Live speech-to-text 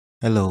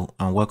Hello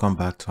and welcome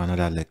back to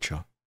another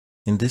lecture.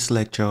 In this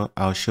lecture,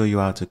 I'll show you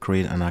how to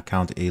create an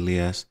account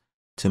alias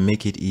to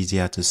make it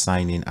easier to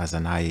sign in as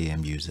an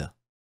IAM user.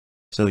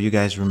 So you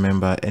guys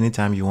remember,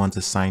 anytime you want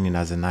to sign in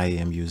as an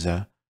IAM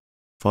user,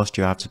 first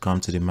you have to come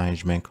to the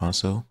management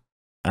console,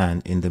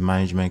 and in the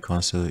management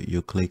console,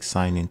 you click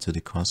sign into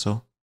the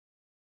console.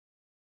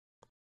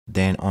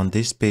 Then on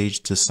this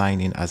page to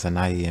sign in as an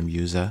IAM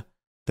user,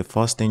 the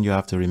first thing you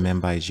have to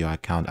remember is your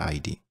account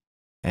ID.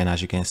 And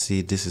as you can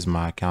see, this is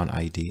my account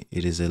ID.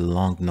 It is a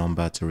long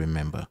number to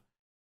remember.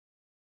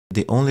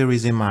 The only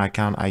reason my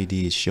account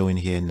ID is showing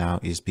here now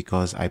is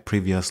because I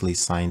previously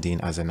signed in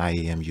as an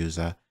IAM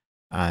user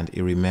and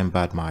it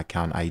remembered my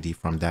account ID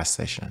from that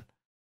session.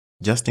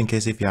 Just in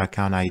case if your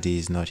account ID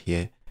is not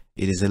here,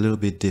 it is a little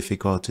bit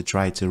difficult to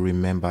try to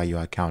remember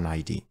your account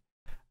ID.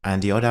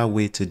 And the other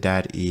way to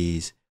that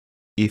is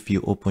if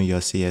you open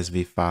your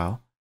CSV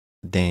file,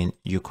 then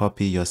you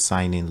copy your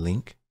sign-in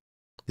link.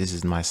 This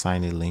is my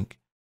sign-in link.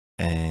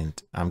 And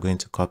I'm going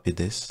to copy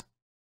this.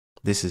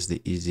 This is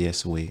the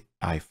easiest way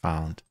I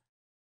found.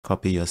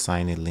 Copy your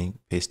sign-in link,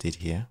 paste it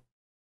here,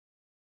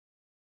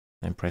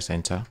 and press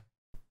enter.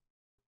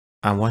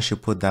 And once you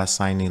put that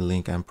sign-in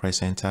link and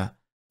press enter,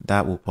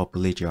 that will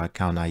populate your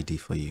account ID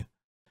for you.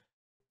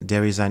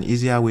 There is an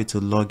easier way to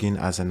log in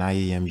as an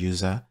IAM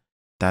user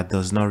that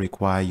does not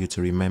require you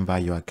to remember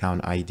your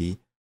account ID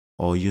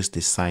or use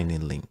the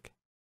sign-in link.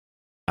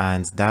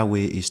 And that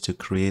way is to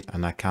create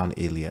an account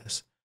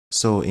alias.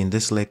 So in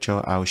this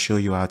lecture, I'll show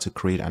you how to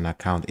create an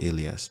account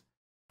alias.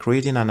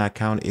 Creating an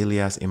account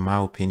alias, in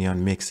my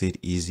opinion, makes it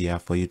easier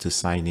for you to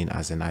sign in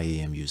as an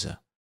IAM user.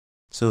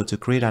 So to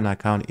create an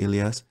account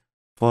alias,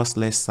 first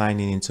let's sign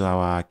in into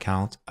our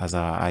account as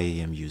our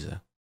IAM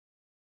user.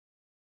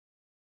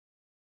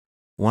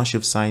 Once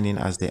you've signed in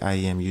as the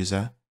IAM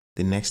user,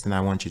 the next thing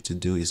I want you to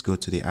do is go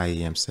to the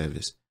IAM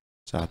service.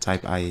 So I'll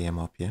type IAM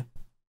up here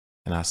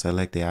and I'll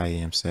select the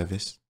IAM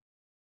service.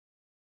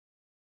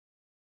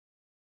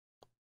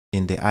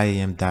 In the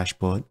IAM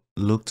dashboard,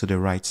 look to the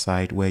right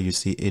side where you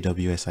see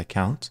AWS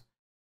account.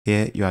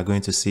 Here you are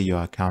going to see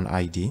your account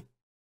ID.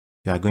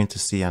 You are going to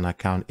see an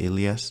account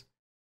alias,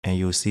 and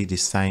you'll see the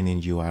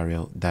sign-in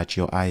URL that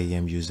your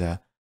IAM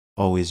user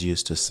always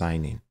used to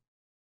sign in.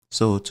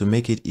 So to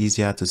make it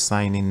easier to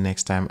sign in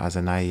next time as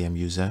an IAM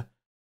user,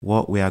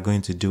 what we are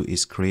going to do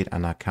is create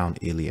an account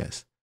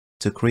alias.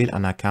 To create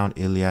an account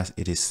alias,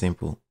 it is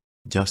simple.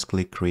 Just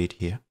click create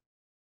here.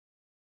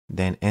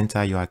 Then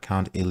enter your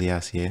account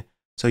alias here.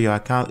 So your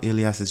account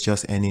alias is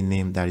just any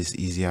name that is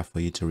easier for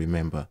you to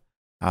remember.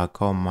 I'll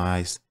call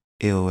mine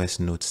AWS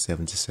Note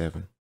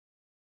 77.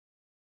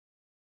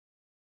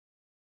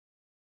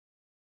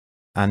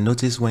 And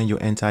notice when you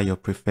enter your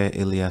preferred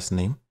alias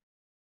name,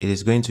 it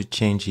is going to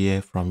change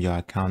here from your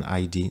account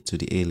ID to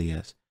the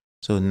alias.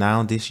 So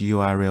now this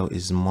URL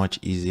is much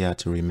easier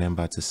to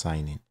remember to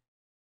sign in.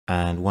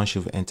 And once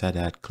you've entered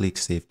that, click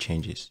Save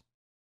Changes.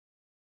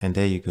 And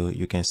there you go.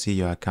 You can see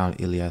your account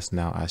alias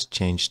now has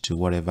changed to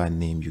whatever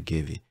name you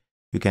gave it.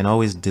 You can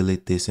always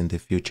delete this in the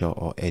future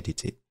or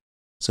edit it.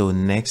 So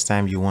next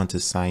time you want to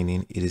sign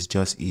in, it is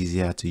just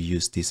easier to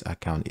use this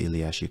account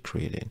alias you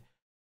created.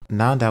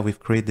 Now that we've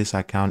created this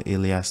account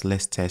alias,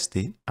 let's test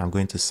it. I'm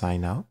going to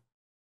sign out.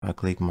 I'll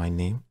click my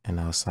name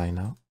and I'll sign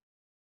out.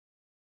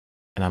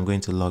 And I'm going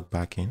to log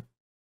back in.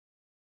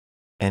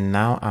 And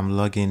now I'm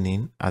logging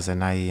in as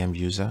an IAM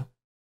user.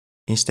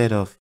 Instead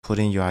of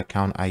putting your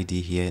account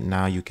ID here,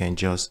 now you can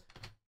just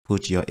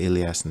put your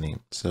alias name.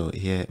 So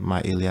here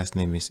my alias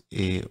name is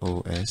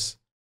AWS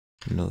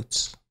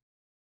Notes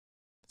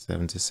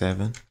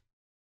 77.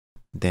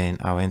 Then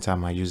I'll enter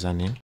my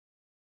username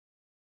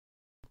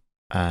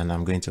and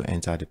I'm going to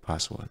enter the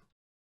password.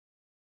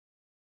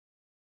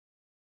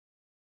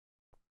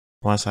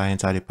 Once I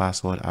enter the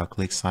password, I'll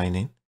click sign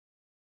in.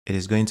 It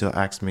is going to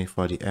ask me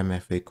for the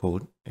MFA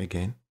code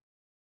again.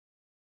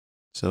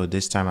 So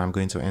this time I'm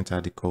going to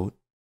enter the code.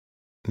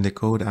 The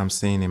code I'm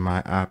seeing in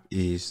my app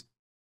is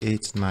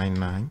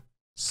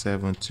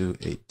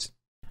 899728.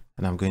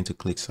 And I'm going to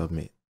click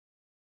submit.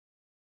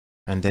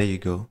 And there you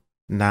go.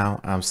 Now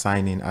I'm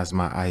signing as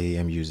my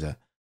IAM user,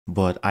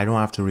 but I don't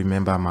have to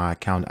remember my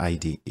account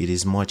ID. It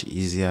is much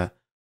easier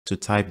to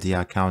type the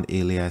account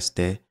alias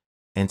there,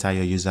 enter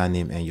your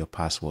username and your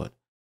password.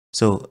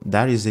 So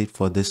that is it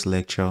for this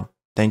lecture.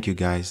 Thank you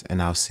guys,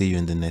 and I'll see you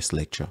in the next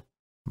lecture.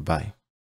 Bye.